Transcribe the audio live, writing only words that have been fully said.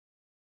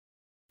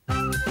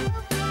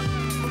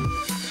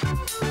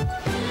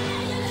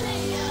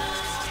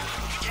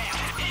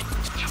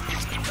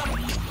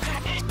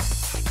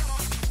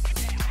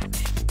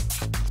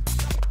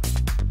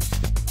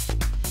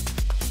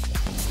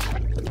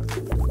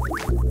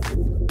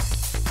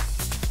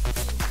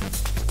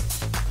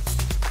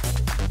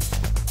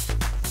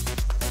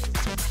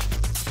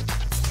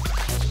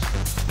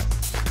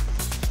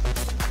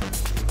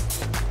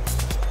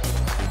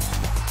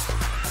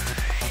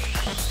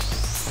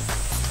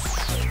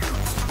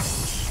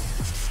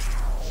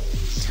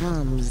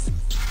TOMz.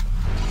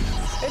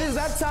 It is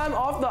that time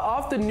of the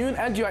afternoon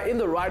and you are in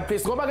the right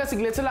place. Ngoba ke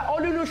sikulethela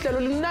olulu hlelo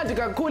limnandi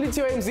kakhulu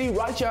TOMz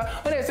right here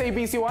on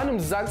SABC 1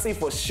 Mzansi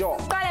for sure.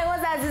 Qale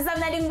ngozazi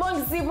samnandi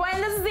ngibonga Sipho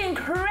and this is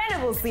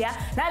incredible Siya.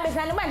 Nabe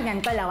thanda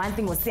manje ngixela one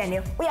thing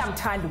ngoSiyane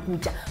uyamthanda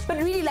ukutya. But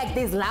really like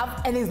there's love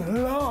and there's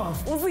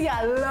love.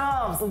 Usiya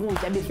loves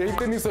ukutya bese.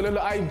 Iqiniso lelo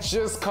I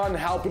just can't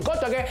help it.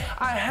 Kodwa ke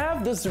I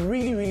have this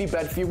really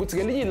bad fear ukuthi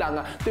ngelinye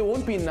ilanga there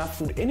won't be enough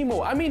food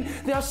anymore. I mean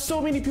there are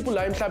so many people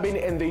la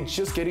emhlabeni and they're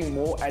just getting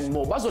more and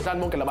more. Bazodlala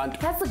bonke labantu.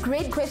 That's a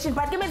great question,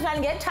 but give me trying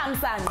to get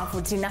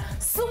Futina.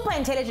 Super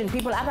intelligent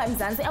people up in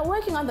Mzansi are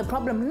working on the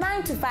problem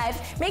 9 to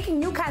 5, making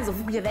new kinds of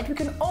food that we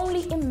can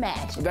only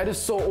imagine. That is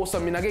so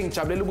awesome. Mina ke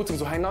ngijabulela ukuthi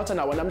ngizohang out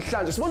nawo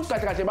namhlanje. Sibona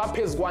kahle kahle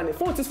baphezukwane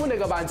futhi sifunde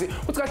kabanzi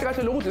ukuthi kahle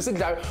kahle lokudla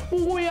esikudlayo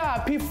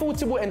ukuyaphi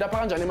futhi bu end up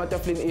kanjani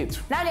ematafuleni ethu.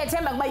 Now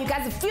they're but you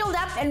guys are filled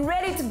up and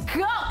ready to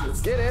go.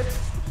 Let's get it.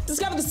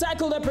 Discover the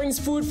cycle that brings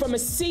food from a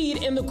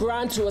seed in the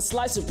ground to a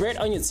slice of bread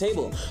on your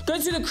table. Go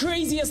to the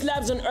craziest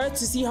labs on earth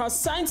to see how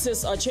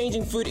scientists are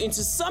changing food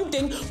into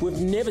something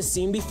we've never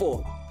seen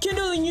before.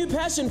 Kindle a new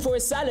passion for a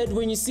salad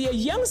when you see a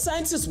young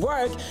scientist's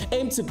work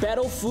aim to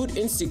battle food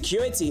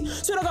insecurity.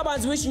 So talk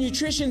about which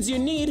nutritions you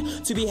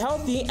need to be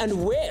healthy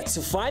and where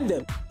to find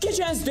them. Get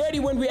your hands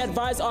dirty when we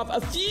advise of a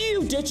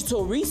few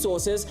digital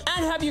resources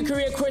and have your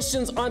career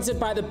questions answered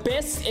by the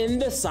best in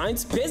the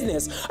science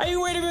business. Are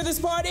you ready for this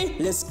party?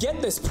 Let's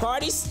get this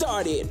party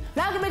started.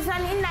 Now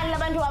inani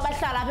labantu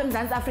abahlala apha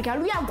eMzansi Africa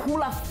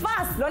luyakhula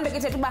fast. Lonto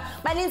ke thetha uba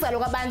baninzi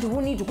kaloku abantu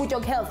who need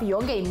ukutya healthy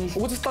yonke imihla.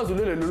 Ukuthi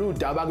sixazulule lolu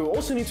daba we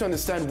also need to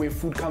understand where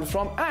food comes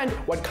from and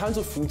what kinds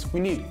of foods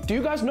we need. Do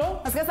you guys know?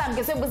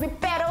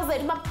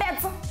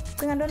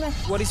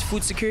 What is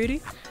food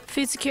security?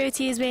 Food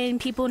security is when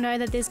people know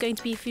that there's going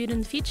to be food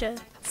in the future.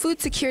 Food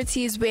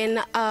security is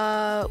when,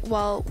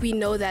 we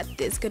know that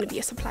there's going to be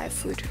a supply of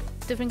food.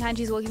 Different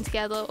countries working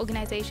together,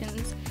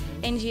 organizations,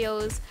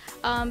 NGOs,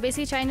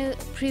 basically trying to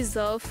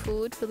preserve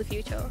food for the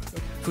future.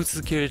 Food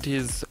security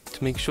is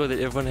to make sure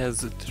that everyone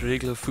has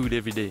regular food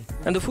every day.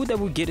 And the food that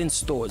we get in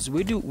stores,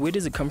 where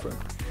does it come from?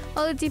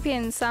 Well, it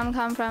depends. Some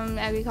come from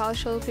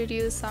agricultural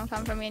produce, some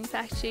come from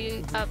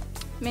manufacturing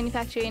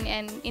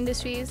and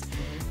industries,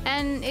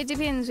 and it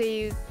depends where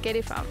you get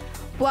it from.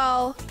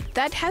 Well,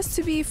 that has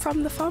to be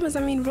from the farmers.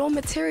 I mean, raw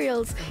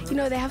materials,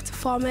 they have to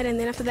farm it and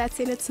then after that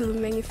send it to the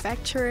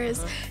manufacturers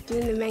and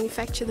then they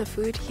manufacture the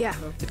food, yeah.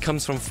 It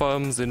comes from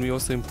farms and we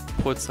also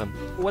import some.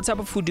 What type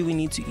of food do we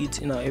need to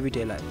eat in our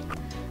everyday life?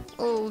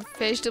 Oh,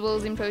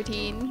 vegetables and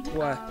protein.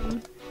 Why?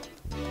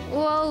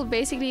 Well,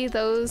 basically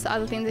those are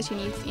the things that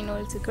you need in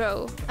order to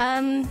grow.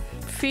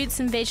 Fruits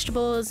and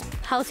vegetables,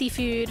 healthy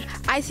food.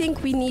 I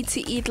think we need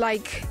to eat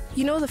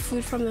the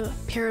food from the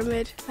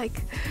pyramid,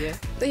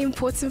 the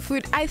important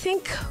food. I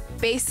think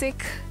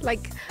basic,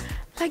 like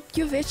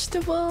your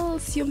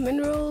vegetables, your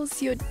minerals,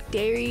 your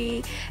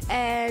dairy,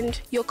 and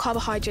your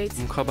carbohydrates.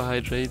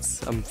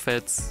 Carbohydrates,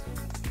 fats,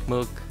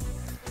 milk,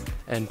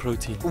 and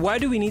protein. Why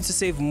do we need to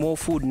save more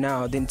food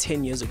now than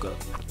 10 years ago?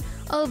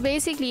 Well,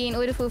 basically, in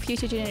order for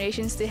future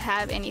generations to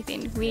have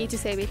anything, we need to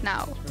save it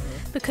now.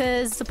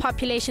 Because the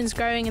population's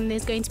growing and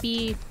there's going to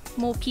be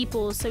more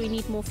people, so we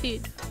need more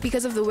food.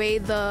 Because of the way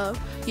the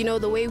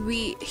way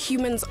we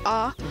humans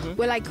are,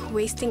 we're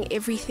wasting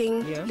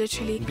everything,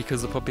 literally.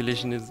 Because the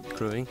population is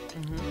growing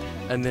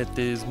and that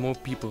there's more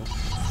people.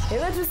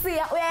 Yeah,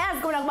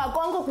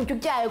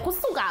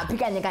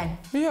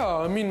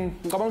 I mean,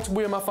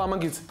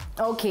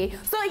 okay,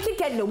 so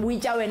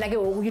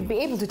you'd be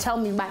able to tell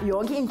me about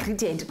your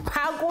ingredient.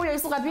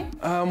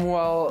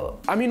 Well,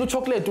 I mean,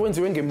 chocolate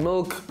wenziwe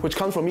milk, which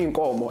comes from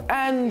inkomo,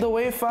 and the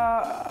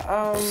wafer.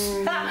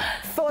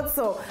 Thought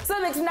so. So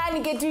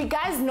do you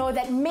guys know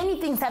that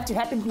many things have to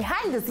happen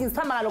behind the scenes?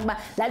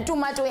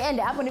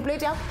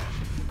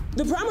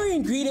 The primary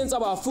ingredients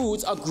of our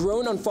foods are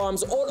grown on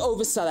farms all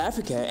over South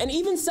Africa and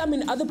even some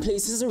in other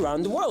places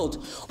around the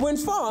world. When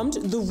farmed,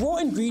 the raw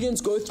ingredients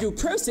go through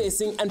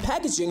processing and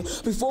packaging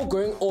before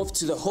going off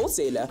to the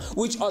wholesaler,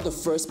 which are the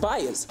first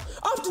buyers.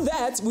 After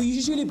that, we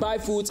usually buy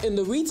foods in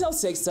the retail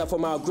sector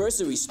from our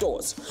grocery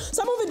stores.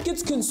 Some of it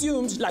gets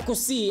consumed, like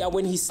Usia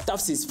when he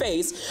stuffs his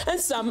face, and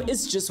some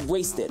is just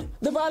wasted.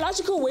 The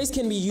biological waste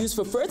can be used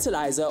for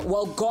fertilizer,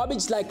 while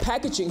garbage like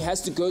packaging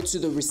has to go to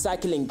the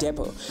recycling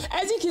depot.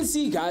 As you can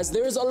see, guys,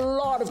 there is a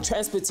lot of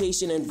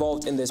transportation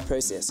involved in this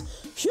process.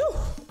 Phew!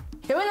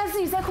 When I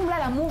see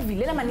a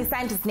movie,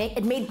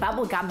 it made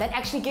bubble gum that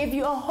actually gave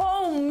you a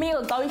whole full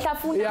meal xa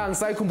uyihlafuna. Yeah,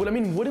 ngisayikhumbula. I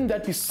mean, wouldn't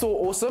that be so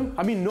awesome?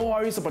 I mean, no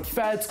worries about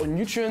fats or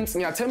nutrients.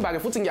 Ngiyathemba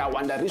ke futhi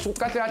ngiyawonderisha ukuthi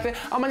kahle kahle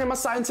amanye ama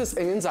scientists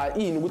engenza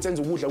ini ukuthi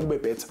enze ukudla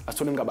kube better.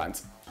 Asithole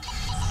ngabanzi.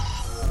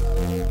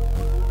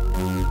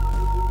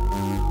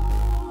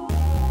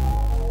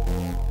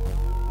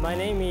 My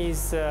name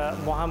is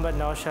Mohammed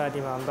Naushad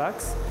Imam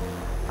Baks.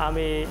 I'm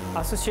an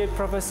associate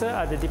professor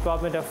at the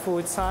Department of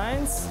Food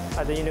Science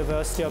at the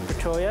University of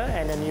Pretoria,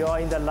 and then you're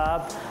in the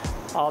lab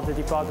of the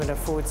Department of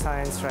Food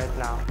Science right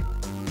now.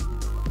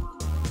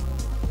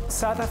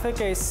 South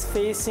Africa is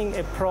facing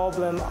a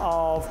problem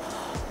of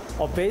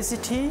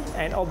obesity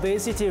and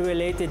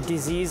obesity-related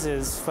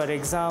diseases, for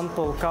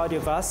example,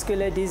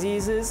 cardiovascular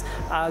diseases,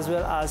 as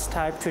well as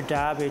type 2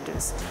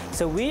 diabetes.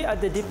 So we at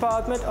the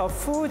Department of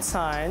Food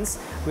Science,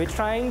 we're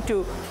trying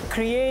to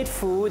create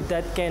food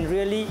that can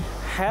really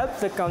help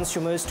the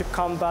consumers to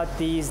combat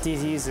these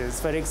diseases.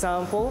 For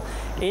example,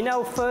 in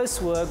our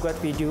first work, what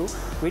we do,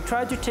 we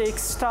try to take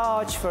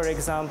starch, for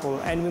example,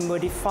 and we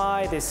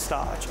modify this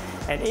starch.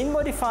 And in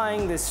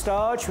modifying the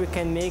starch, we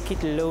can make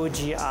it low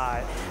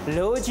GI.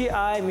 Low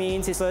GI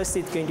means first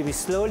it's going to be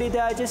slowly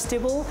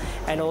digestible,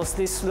 and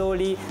also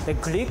slowly the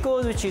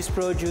glucose which is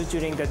produced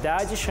during the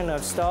digestion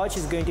of starch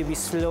is going to be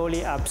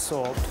slowly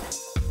absorbed.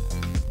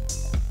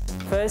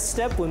 First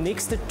step, we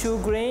mix the 2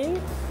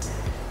 grain,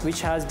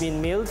 which has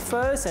been milled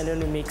first, and then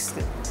we mix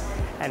it.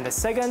 And the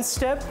second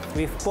step,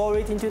 we pour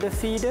it into the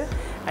feeder,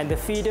 and the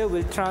feeder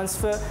will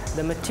transfer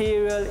the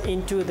material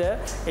into the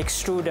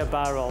extruder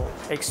barrel.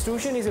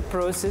 Extrusion is a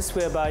process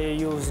whereby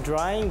you use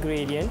dry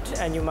ingredient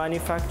and you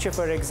manufacture,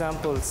 for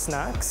example,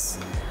 snacks,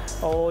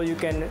 or you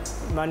can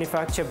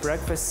manufacture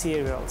breakfast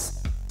cereals.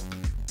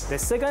 The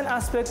second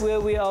aspect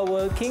where we are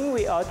working,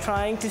 we are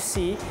trying to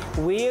see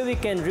where we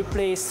can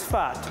replace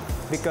fat,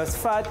 because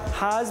fat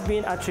has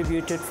been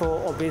attributed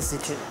for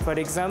obesity. For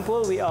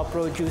example, we are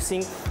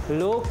producing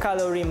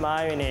low-calorie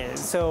mayonnaise.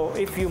 So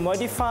if you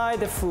modify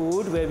the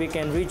food where we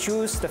can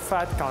reduce the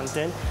fat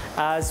content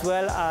as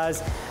well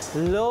as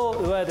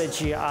lower the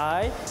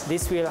GI,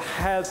 this will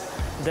help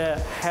the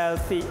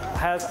health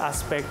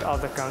aspect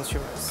of the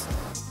consumers.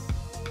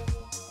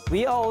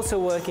 We are also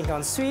working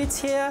on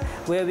sweets here,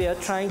 where we are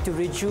trying to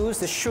reduce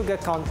the sugar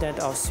content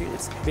of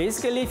sweets.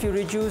 Basically, if you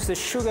reduce the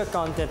sugar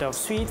content of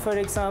sweet, for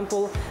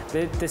example,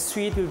 the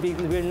sweet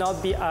will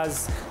not be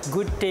as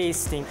good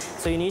tasting.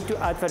 So you need to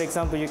add, for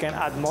example, you can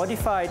add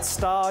modified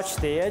starch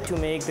there to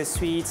make the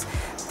sweets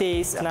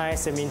taste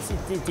nice. I mean,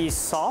 it is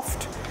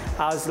soft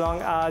as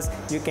long as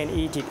you can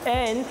eat it.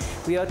 And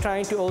we are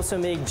trying to also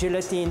make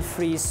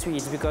gelatin-free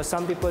sweets, because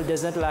some people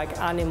doesn't like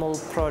animal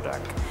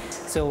product.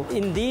 So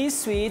in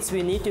these sweets,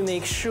 we need to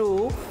make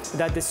sure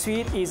that the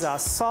sweet is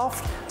as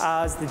soft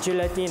as the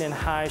gelatin and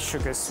high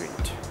sugar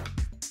sweet.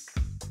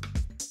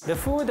 The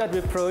food that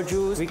we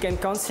produce, we can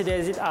consider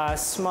it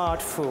as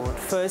smart food.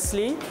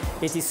 Firstly,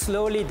 it is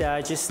slowly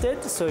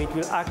digested, so it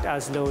will act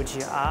as low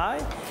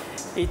GI.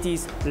 It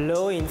is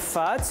low in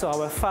fat, so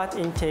our fat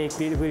intake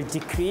will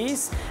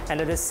decrease.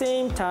 And at the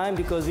same time,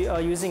 because we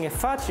are using a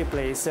fat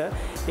replacer,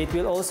 it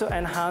will also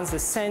enhance the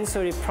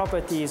sensory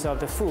properties of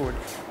the food.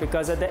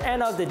 Because at the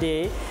end of the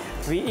day,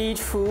 we eat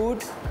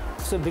food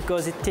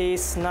because it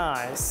tastes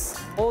nice.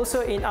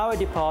 Also in our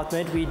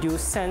department, we do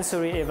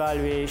sensory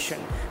evaluation.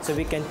 So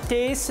we can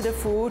taste the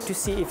food to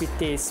see if it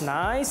tastes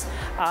nice,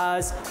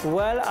 as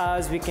well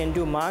as we can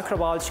do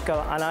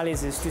microbiological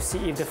analysis to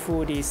see if the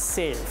food is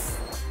safe.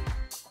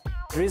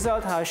 The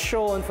result has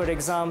shown, for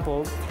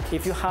example,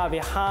 if you have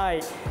a high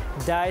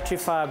dietary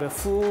fiber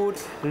food,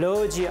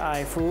 low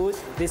GI food,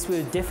 this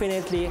will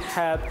definitely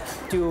help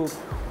to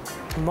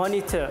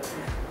monitor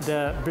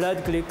the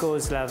blood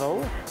glucose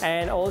level.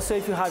 And also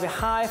if you have a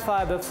high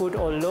fiber food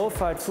or low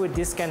fat food,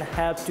 this can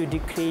help to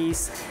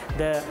decrease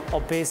the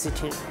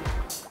obesity.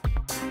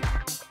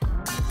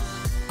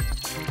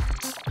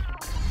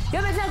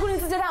 Yes,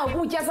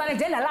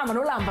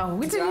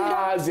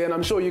 and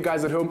I'm sure you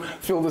guys at home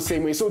feel the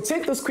same way. So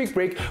take this quick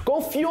break, go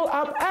fuel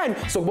up, and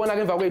so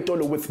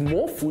with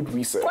more food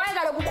research.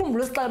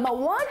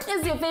 What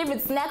is your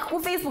favorite snack?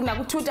 On Facebook,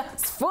 na Twitter,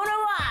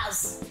 follow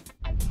us.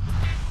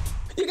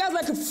 You guys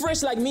like it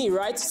fresh like me,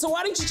 right? So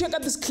why don't you check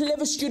out this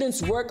clever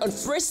student's work on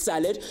fresh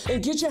salad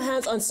and get your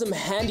hands on some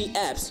handy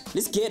apps.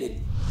 Let's get it.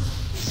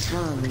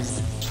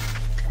 TOMz.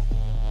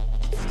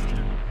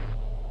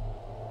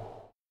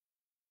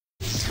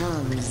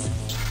 TOMz.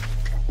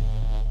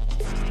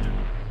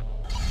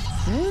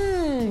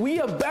 We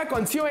are back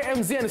on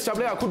TOMz and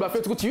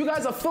it's you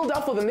guys are filled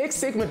up for the next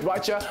segment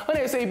right here on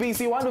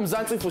SABC. One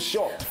Mzansi for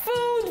sure.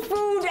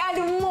 Food,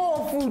 and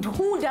more food.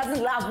 Who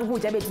doesn't love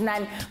ukudla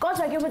bethu?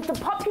 God, with the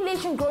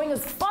population growing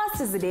as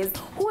fast as it is,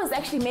 who is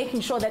actually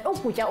making sure that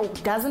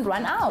ukudla doesn't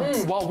run out?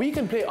 While we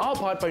can play our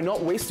part by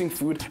not wasting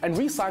food and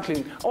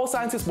recycling, all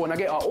scientists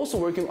are also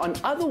working on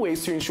other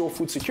ways to ensure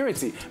food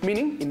security,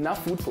 meaning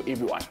enough food for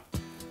everyone.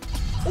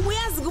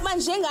 Uyazi kuba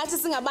njengathi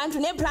singabantu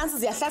neplants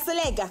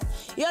ziyahlaseleka.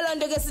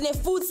 Yolonto ke sine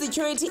food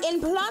security in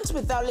plant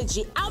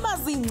pathology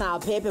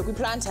abazingcaphephe kwi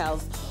plant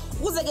health.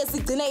 Ukuze ke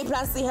sigcine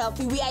iplants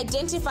healthy, we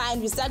identify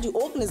and we study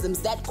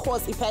organisms that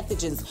cause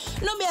pathogens.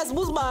 Noma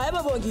uyazibuza uba hayi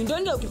babo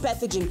ngintoni ke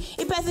pathogen?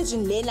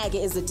 Pathogen lena ke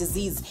is a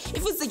disease.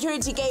 Food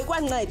security ke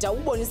ikwanceda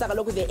ukubonisa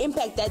kaloku the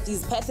impact that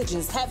these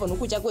pathogens have on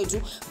ukutya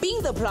kwethu,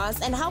 being the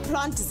plants and how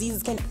plant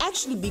diseases can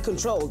actually be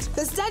controlled.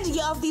 The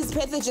study of these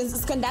pathogens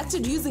is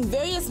conducted using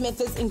various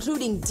methods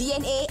including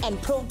DNA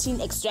and protein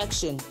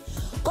extraction.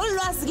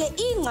 Kolwazi ke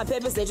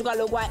ingcaphephe zethu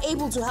kaloku are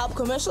able to help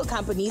commercial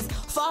companies,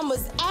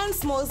 farmers and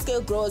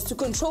small-scale growers to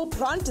control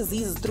plant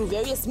diseases through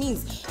various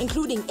means,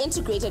 including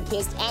integrated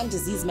pest and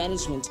disease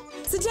management.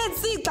 Sithe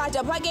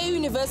siqada pha ke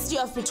University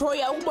of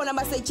Pretoria ukubona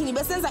abasetyhini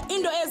besenza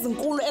into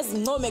ezinkulu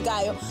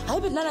ezincomekayo.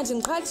 Hayi benana nje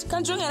ngiqhathi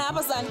kanjongena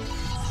apha sana.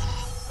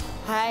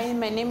 Hi,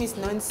 my name is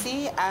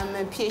Mzansi. I'm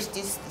a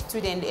PhD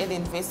student at the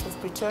University of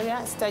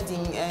Pretoria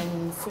studying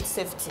in food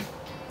safety.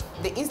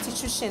 The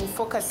institution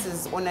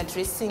focuses on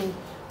addressing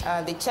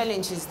the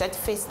challenges that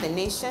face the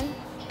nation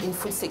in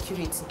food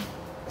security.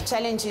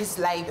 Challenges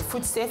like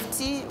food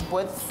safety,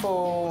 both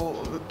for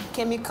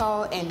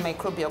chemical and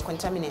microbial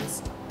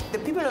contaminants. The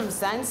people of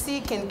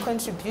Mzansi can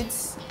contribute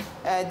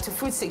to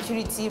food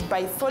security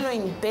by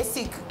following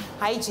basic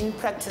hygiene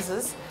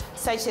practices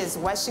such as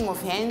washing of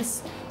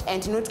hands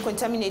and not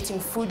contaminating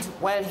food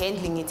while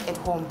handling it at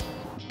home.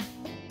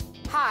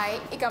 Hi,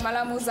 igama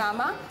lami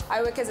Uzama.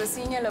 I work as a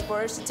senior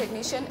laboratory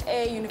technician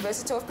at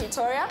University of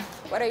Pretoria.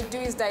 What I do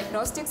is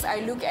diagnostics. I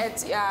look at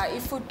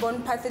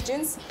foodborne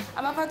pathogens.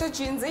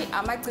 Ama-pathogens,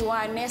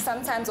 amagciwane,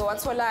 sometimes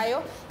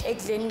owatholayo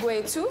ekudleni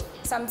kwethu,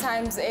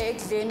 sometimes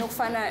ekudleni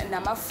okufana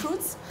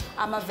nama-fruits,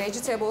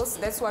 ama-vegetables.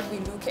 That's what we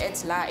look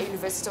at la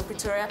University of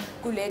Pretoria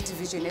kule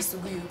division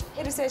esikuyo.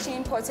 I-research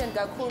important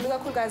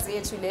kakhulukazi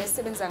yethu le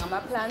esebenza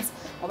ngama-plants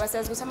ngoba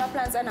siyazi ukuthi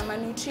ama-plants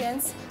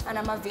anama-nutrients,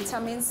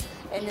 anama-vitamins,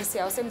 and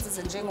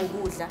siyawasebenzisa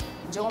njengokudla.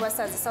 Njengoba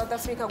sazi South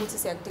Africa ukuthi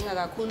siyakudinga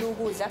kakhulu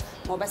ukudla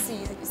ngoba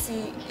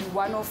si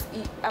one of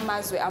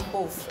amazwe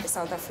ampofu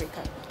eSouth Africa.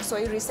 So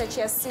i-research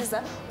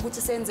yasisiza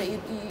ukuthi senze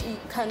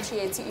i-country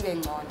yethu ibe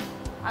ngcono.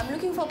 I'm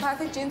looking for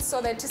pathogens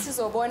so that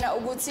sizobona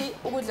ukuthi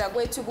ukudla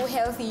kwethu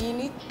ku-healthy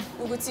yini,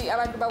 ukuthi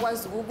abantu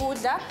bakwazi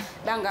ukudla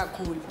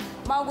bangaguli.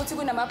 Ma ukuthi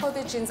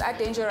kunama-pathogens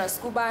are-dangerous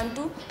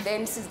kubantu,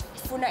 then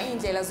sifuna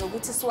iy'ndlela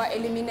zokuthi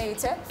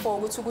siwa-eliminate for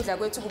ukuthi ukudla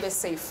kwethu kube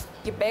safe.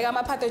 Ngibheka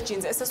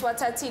ama-pathogens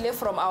esesiwathathile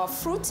from our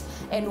fruit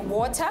and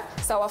water,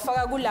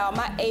 sawafaka kulawa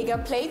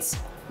ma-agar plates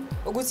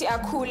ukuthi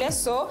akhule.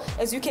 So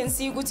as you can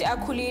see ukuthi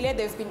akhulile,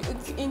 they've been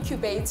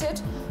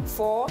incubated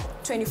for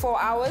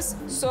 24 hours.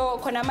 So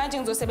khona manje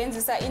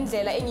ngizosebenzisa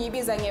indlela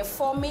engiyibiza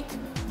nge-fomic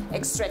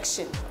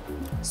extraction.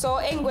 So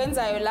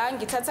engikwenzayo la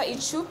ngithatha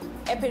i-tube,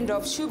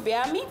 Eppendorf tube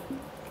yami,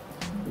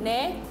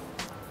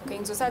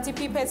 ngizothatha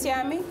i-pipette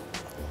yami,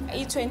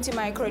 i-20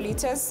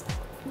 microliters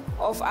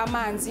of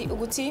amanzi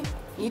ukuthi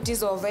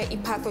ngidissolve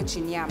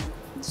i-pathogen yami.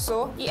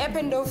 So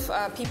i-Eppendorf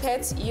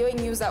pipette iyo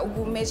engiuza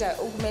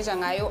ukumeasure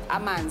ngayo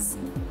amanzi.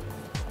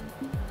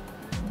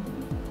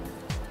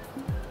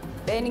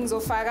 Then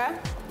ngizofaka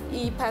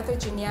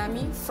i-pathogen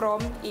yami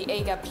from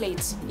i-agar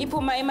plate.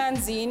 Iphuma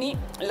emanzini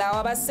lawa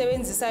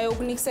abasebenzisayo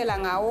ukunikisela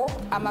ngawo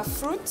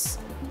ama-fruits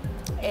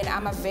and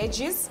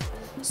ama-veggies.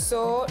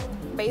 So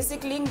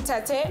basically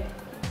ngithathe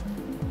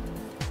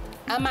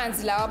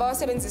amanzi lawa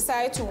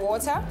abawasebenzisayo to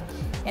water,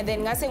 and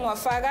then ngase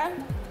ngiwafaka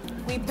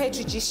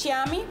kwi-petri dish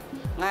yami,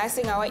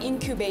 ngase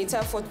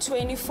ngawa-incubator for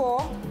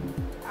 24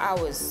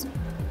 hours.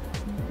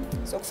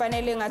 So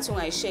kufanele ngathi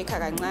ungayisheka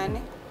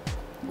kancane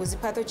ukuze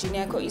i-pathogen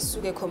yakho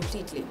isuke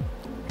completely.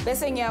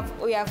 Bese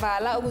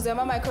uyavala ukuze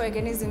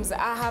ama-microorganisms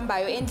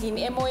ahambayo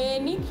endlini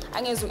emoyeni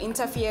angezu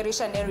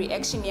interferisha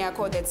ne-reaction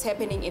yakho that's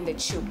happening in the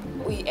tube.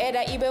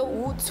 Uyi-adda ibe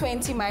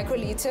u-20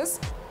 microliters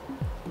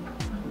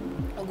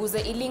ukuze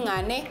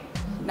ilingane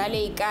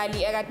nale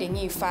ikali ekade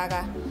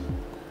ngiyifaka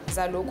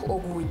zalokhu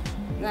okunye.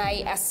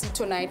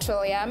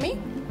 Ngayi-acetonitrile yami.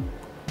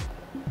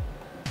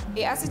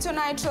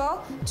 I-acetonitrile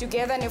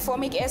together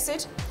ne-formic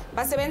acid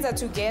basebenza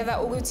together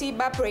ukuthi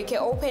ba-break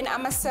open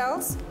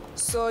ama-cells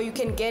so you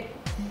can get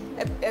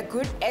a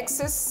good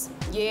access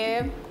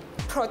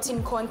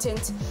protein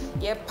content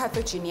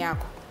pathogen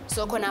yakho.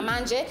 So khona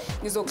manje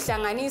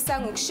ngizokuhlanganisa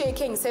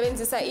ngokushake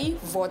ngisebenzisa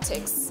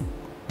i-vortex.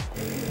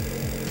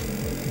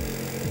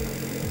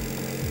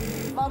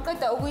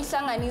 Mawuqeda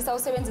ukuyihlanganisa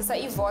usebenzisa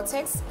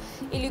i-vortex,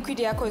 i-liquid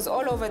yakho is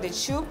all over the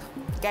tube,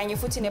 kanye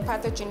futhi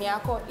ne-pathogen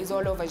yakho is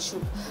all over the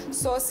tube.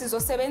 So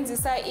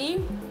sizosebenzisa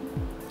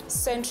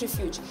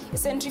i-centrifuge.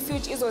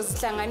 I-centrifuge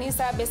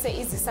izozihlanganisa bese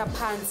izisa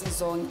phansi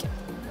zonke.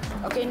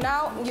 Okay,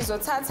 now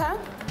ngizothatha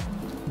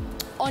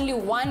only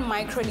 1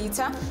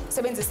 microliter,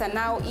 sebenzisa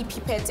now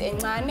i-pipette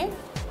encane.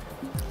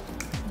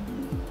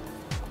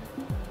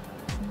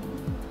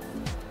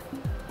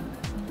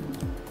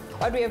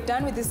 What we have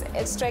done with this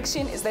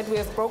extraction is that we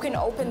have broken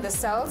open the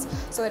cells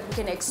so that we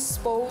can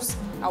expose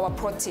our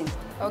protein.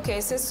 Okay,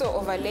 so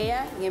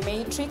overlayer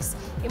nge-matrix.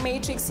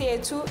 I-matrix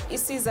yethu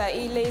isiza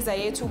i-laser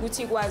yethu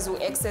ukuthi ikwazi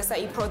u-accessa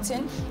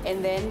i-protein,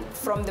 and then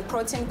from the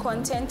protein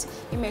content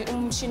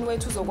umshini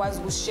wethu uzokwazi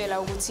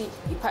ukusitshela ukuthi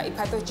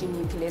i-pathogen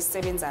yiphi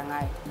lesisebenza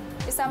ngayo.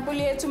 Isampuli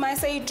yethu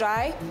mayise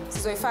i-dry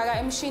sizoyifaka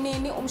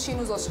emshinini,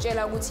 umshini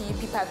uzositshela ukuthi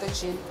yiphi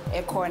pathogen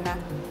ekhona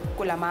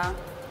kulama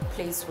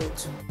plates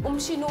wethu.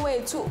 Umshini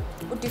wethu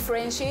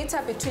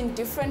differentiator between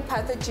different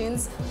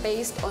pathogens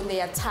based on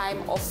their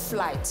time of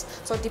flight.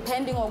 So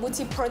depending on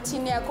ukuthi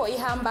protein yakho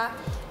ihamba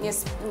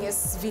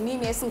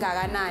ngesivinini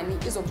esingakanani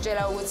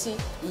izokutshela ukuthi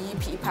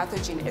yiphi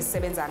pathogen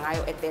esisebenza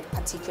ngayo at that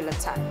particular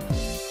time.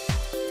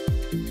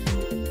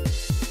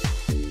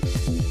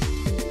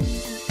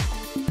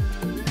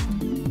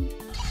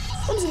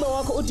 Umzimba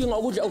wakho udinga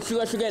ukudla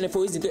okuhlukahlukene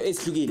for izinto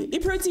ezihlukile.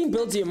 I-protein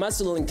builds your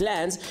muscle and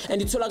glands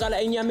and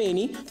itholakala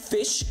enyameni,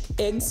 fish,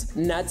 eggs,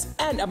 nuts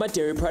and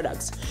ama-dairy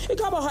products.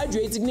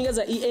 I-carbohydrates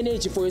ikunikeza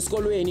i-energy for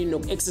esikolweni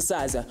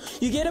noku-exercise.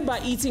 You get it by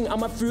eating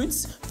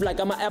fruits like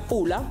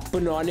ama-apula,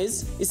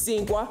 bananas,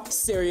 isinkwa,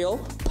 cereal,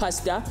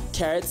 pasta,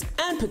 carrots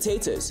and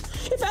potatoes.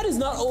 Fat is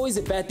not always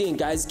a bad thing,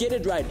 guys. Get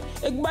it right.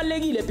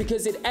 Ikubalulekile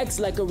because it acts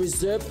like a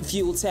reserve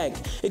fuel tank.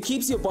 It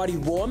keeps your body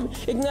warm,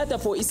 ikunceda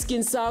for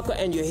skin sakho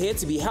and your hair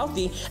to be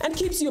healthy, and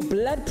keeps your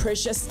blood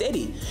pressure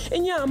steady.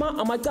 Inyama,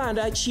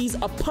 amaqanda, cheese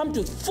are pumped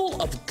with full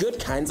of good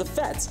kinds of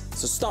fats.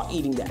 So start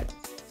eating that.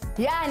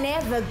 Yeah,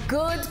 never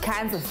good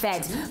kinds of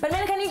fat. But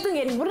when can you think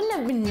it wouldn't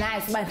have been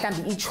nice by the time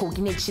you eat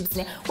choking chips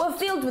were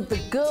filled with the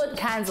good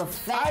kinds of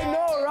fat. I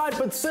know, right?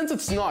 But since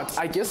it's not,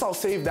 I guess I'll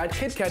save that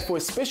Kit Kat for a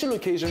special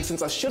occasion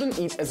since I shouldn't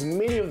eat as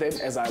many of them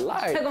as I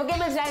like. As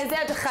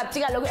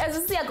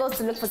Lucia goes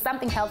to look for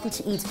something healthy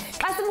to eat.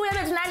 And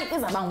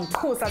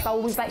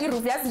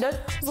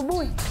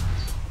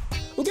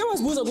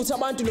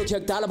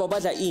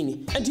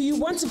do you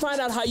want to find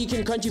out how you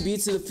can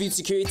contribute to the food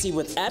security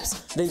with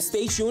apps? Then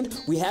stay tuned,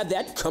 we have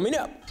that coming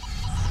up.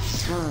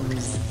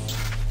 TOMz.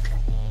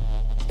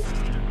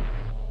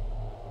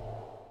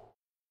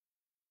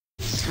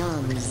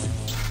 TOMz.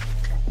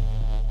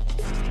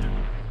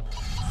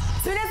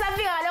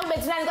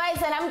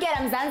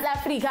 Mzansi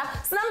Africa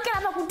sinamkela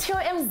apha ku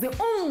TOMz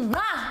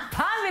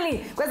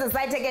family kweze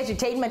side tech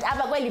entertainment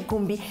apha kweli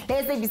gumbi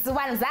le-SABC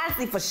 1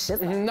 Mzansi for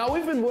shit. Now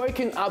we've been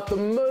working out the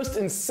most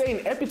insane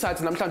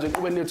appetites namhlanje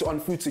eqhubeni lethu on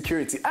food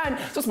security, and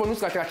just bonus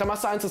kahle kahle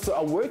ama-scientists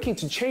are working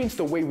to change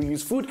the way we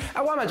use food.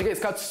 Akwamanje ke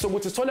isikhathi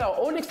sokuthi sithole our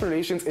own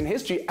explanations in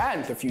history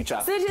and the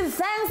future. Sithi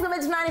thanks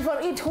Nani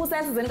for i-2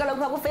 cents zenikala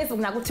kupha ku-Facebook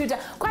naku-Twitter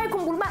kwaye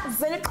khumbula uba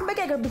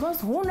zeniqhubekeke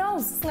because who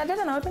knows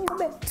singathatha nawe pha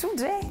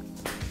today.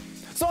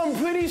 So I'm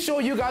pretty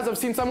sure you guys have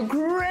seen some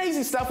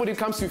crazy stuff when it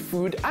comes to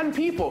food and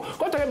people.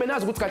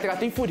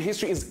 Food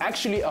history is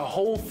actually a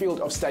whole field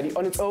of study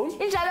on its own.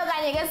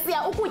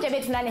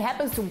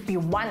 Happens to be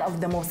one of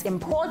the most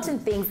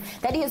important things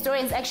that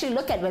historians actually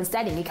look at when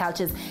studying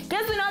cultures.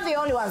 Guess we're not the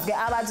only ones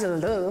that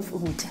love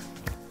food.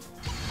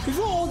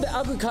 Before all the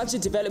agriculture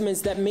developments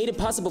that made it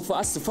possible for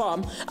us to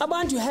farm,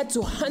 Abantu had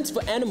to hunt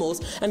for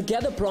animals and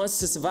gather plants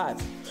to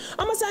survive.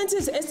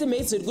 Scientists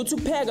estimated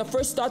Kutupheka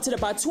first started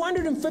about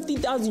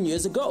 250,000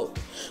 years ago.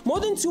 More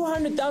than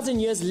 200,000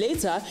 years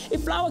later, a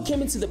flour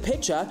came into the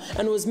picture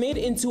and was made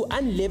into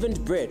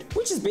unleavened bread,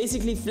 which is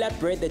basically flat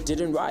bread that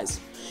didn't rise.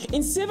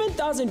 In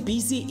 7000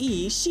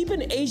 BCE, sheep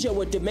in Asia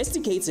were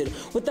domesticated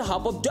with the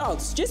help of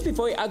dogs just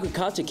before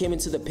agriculture came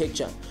into the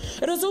picture.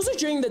 It was also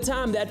during the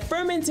time that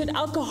fermented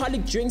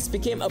alcoholic drinks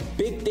became a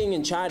big thing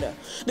in China.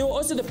 They were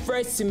also the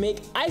first to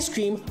make ice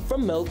cream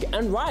from milk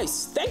and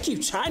rice. Thank you,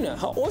 China.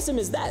 How awesome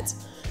is that?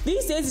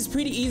 These days it's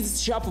pretty easy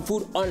to shop for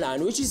food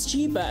online, which is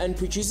cheaper and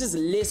produces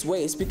less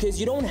waste because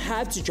you don't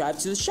have to drive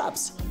to the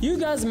shops. You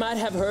guys might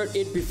have heard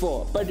it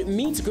before, but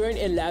meat grown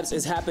in labs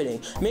is happening,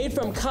 made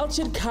from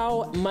cultured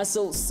cow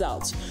muscle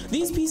cells.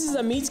 These pieces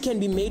of meat can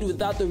be made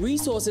without the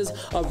resources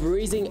of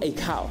raising a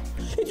cow.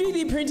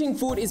 3D printing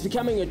food is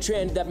becoming a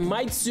trend that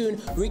might soon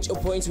reach a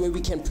point where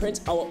we can print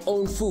our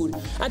own food.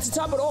 And to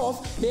top it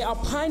off, they are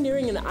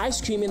pioneering an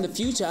ice cream in the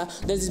future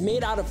that is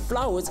made out of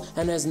flowers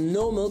and has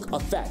no milk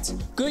or fat.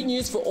 Good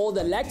news for all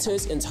the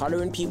lactose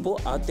intolerant people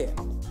out there.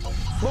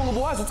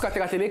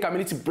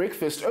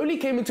 Breakfast only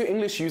came into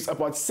English use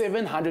about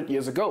 700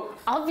 years ago.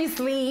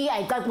 Obviously,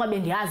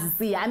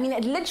 I mean,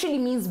 it literally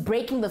means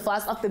breaking the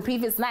fast of the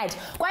previous night.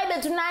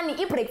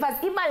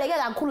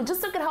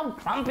 Just look at how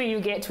grumpy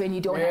you get when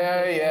you don't have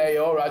breakfast.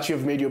 Yeah, alright,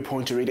 you've made your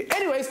point already.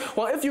 Anyways,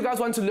 well, if you guys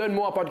want to learn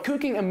more about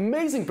cooking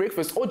amazing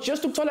breakfast or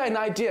just to tell an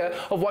idea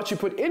of what you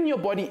put in your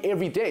body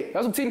every day,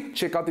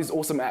 check out these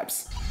awesome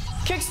apps.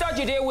 Kickstart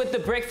your day with the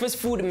Breakfast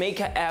Food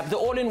Maker app, the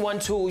all-in-one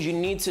tool you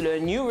need to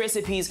learn new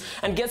recipes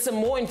and get some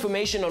more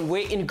information on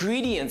where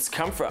ingredients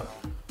come from.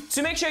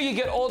 To make sure you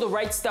get all the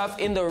right stuff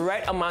in the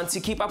right amount to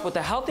keep up with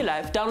a healthy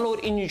life, download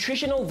in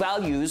nutritional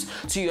values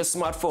to your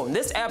smartphone.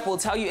 This app will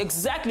tell you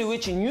exactly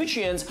which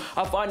nutrients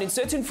are found in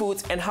certain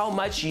foods and how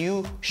much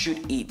you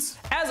should eat.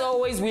 As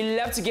always, we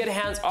love to get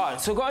hands-on,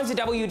 so go on to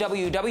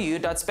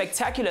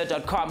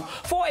www.spectacular.com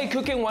for a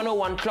Cooking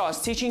 101 class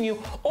teaching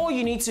you all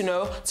you need to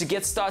know to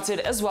get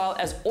started, as well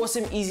as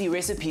awesome easy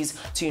recipes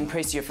to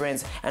impress your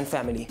friends and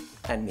family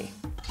and me.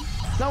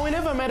 Now,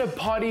 whenever I'm at a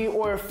party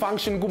or a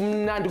function,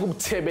 and who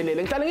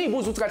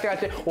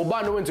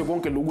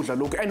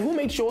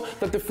made sure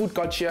that the food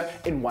got here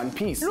in one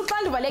piece? Because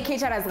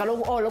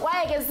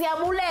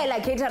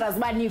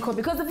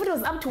the food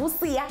was up to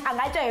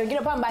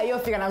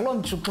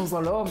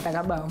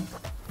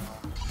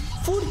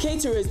Food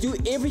caterers do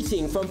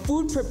everything from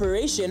food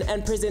preparation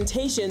and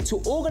presentation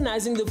to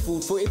organizing the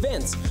food for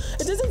events.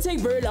 It doesn't take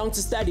very long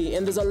to study,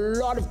 and there's a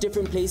lot of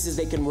different places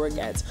they can work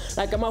at,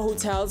 like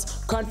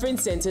hotels,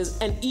 conference centers,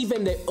 and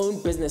even their own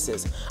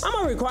businesses.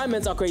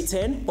 Requirements are grade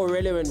 10 or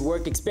relevant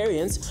work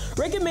experience.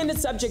 Recommended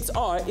subjects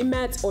are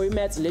IMAT or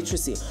IMAT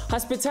literacy,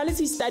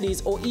 hospitality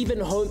studies, or even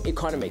home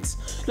economics.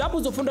 Lapho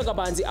uzofunda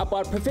kabanzi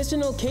about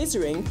professional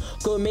catering,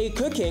 gourmet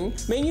cooking,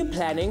 menu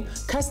planning,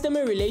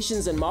 customer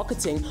relations and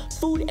marketing,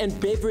 food and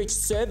beverage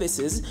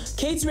services,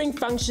 catering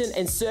function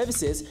and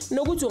services,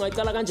 nokuthi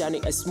ungaqala kanjani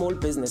a small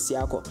business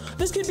yakho.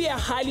 This could be a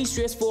highly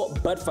stressful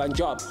but fun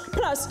job.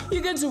 Plus,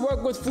 you get to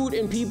work with food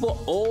and people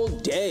all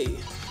day.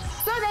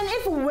 So then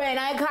if when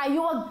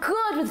you are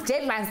good with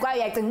deadlines,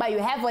 you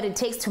have what it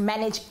takes to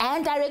manage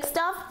and direct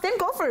stuff, then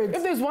go for it.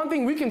 If there's one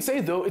thing we can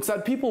say though, it's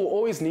that people will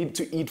always need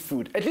to eat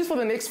food, at least for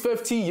the next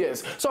 50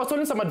 years. So I was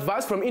telling some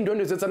advice from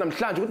Indonesia.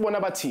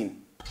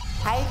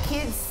 Hi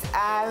kids,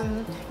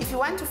 if you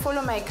want to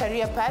follow my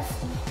career path,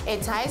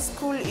 at high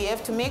school you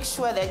have to make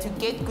sure that you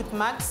get good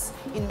marks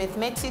in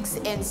mathematics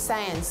and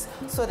science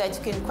so that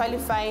you can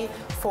qualify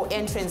for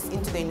entrance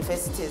into the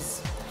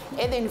universities.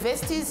 At the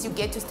universities, you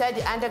get to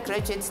study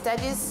undergraduate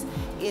studies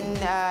in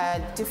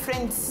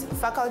different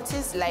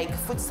faculties like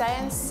food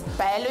science,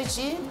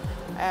 biology,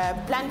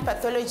 plant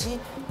pathology,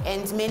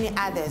 and many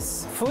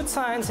others. Food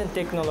science and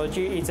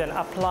technology is an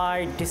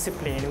applied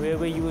discipline where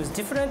we use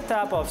different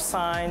types of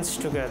science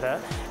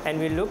together, and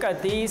we look at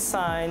these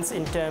science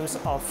in terms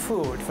of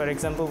food. For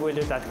example, we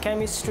look at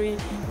chemistry,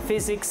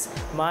 physics,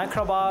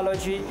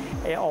 microbiology,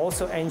 and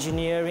also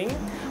engineering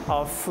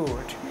of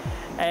food.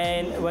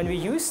 And when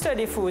you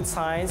study food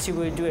science, you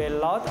will do a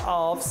lot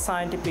of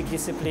scientific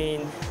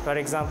discipline, for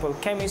example,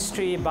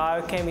 chemistry,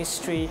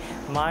 biochemistry,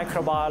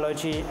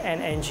 microbiology,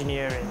 and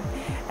engineering.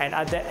 And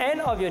at the end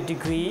of your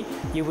degree,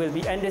 you will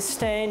be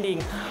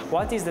understanding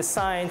what is the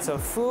science of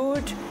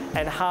food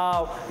and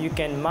how you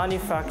can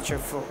manufacture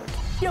food.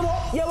 Yes,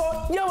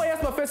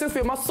 my first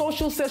for my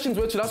social sessions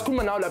which that's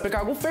cool now like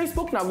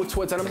Facebook now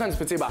Twitter and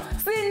Facebook.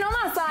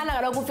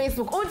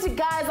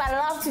 Guys, I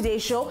love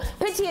today's show.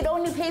 Pity it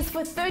only plays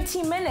for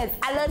 30 minutes.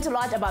 I learned a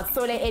lot about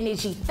solar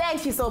energy.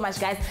 Thank you so much,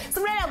 guys.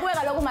 So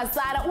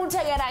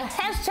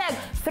hashtag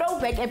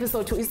throwback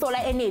episode to solar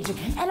energy.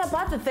 And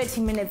about the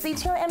 30 minutes,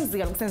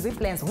 TOMz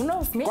plans. Who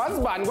knows me?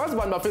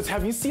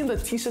 Have you seen the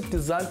t-shirt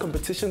design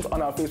competitions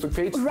on our Facebook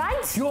page?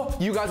 Right?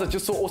 You guys are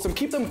just so awesome.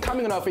 Keep them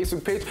coming on our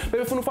Facebook page.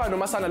 See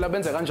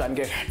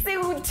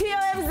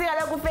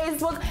TOMz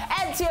Facebook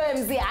at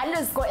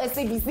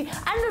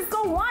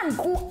TOMz_SABC_1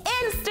 ku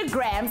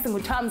Instagram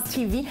TOMz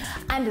TV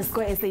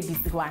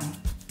 _SABC1.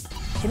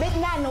 Then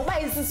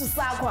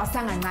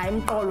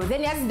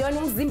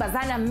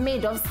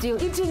made of steel.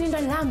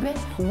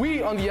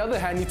 We, on the other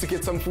hand, need to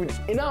get some food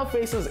in our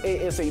faces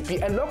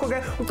ASAP. And look,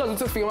 okay,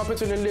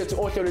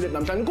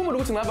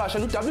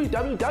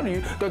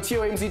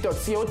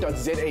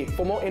 www.tomz.co.za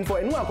for more info.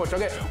 And my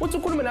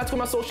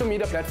social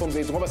media platforms.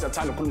 But for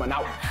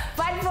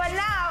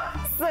now,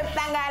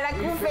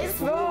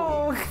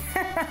 Facebook.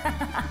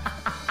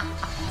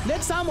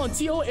 Next time on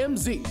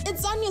TOMz.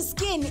 It's on your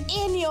skin,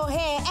 in your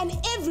hair, and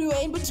everywhere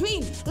in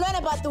between. Learn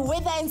about the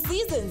weather and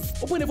seasons.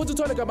 Open to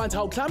talk about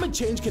how climate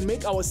change can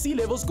make our sea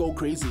levels go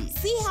crazy.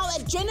 See how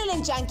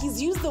adrenaline junkies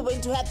use the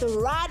wind to have the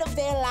ride of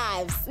their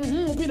lives.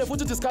 Open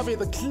to discover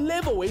the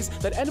clever ways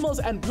that animals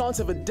and plants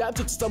have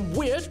adapted to some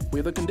weird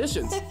weather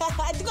conditions.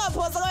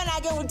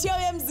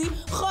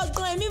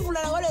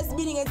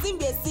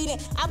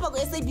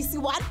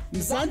 SABC1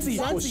 Mzansi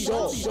for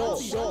sure.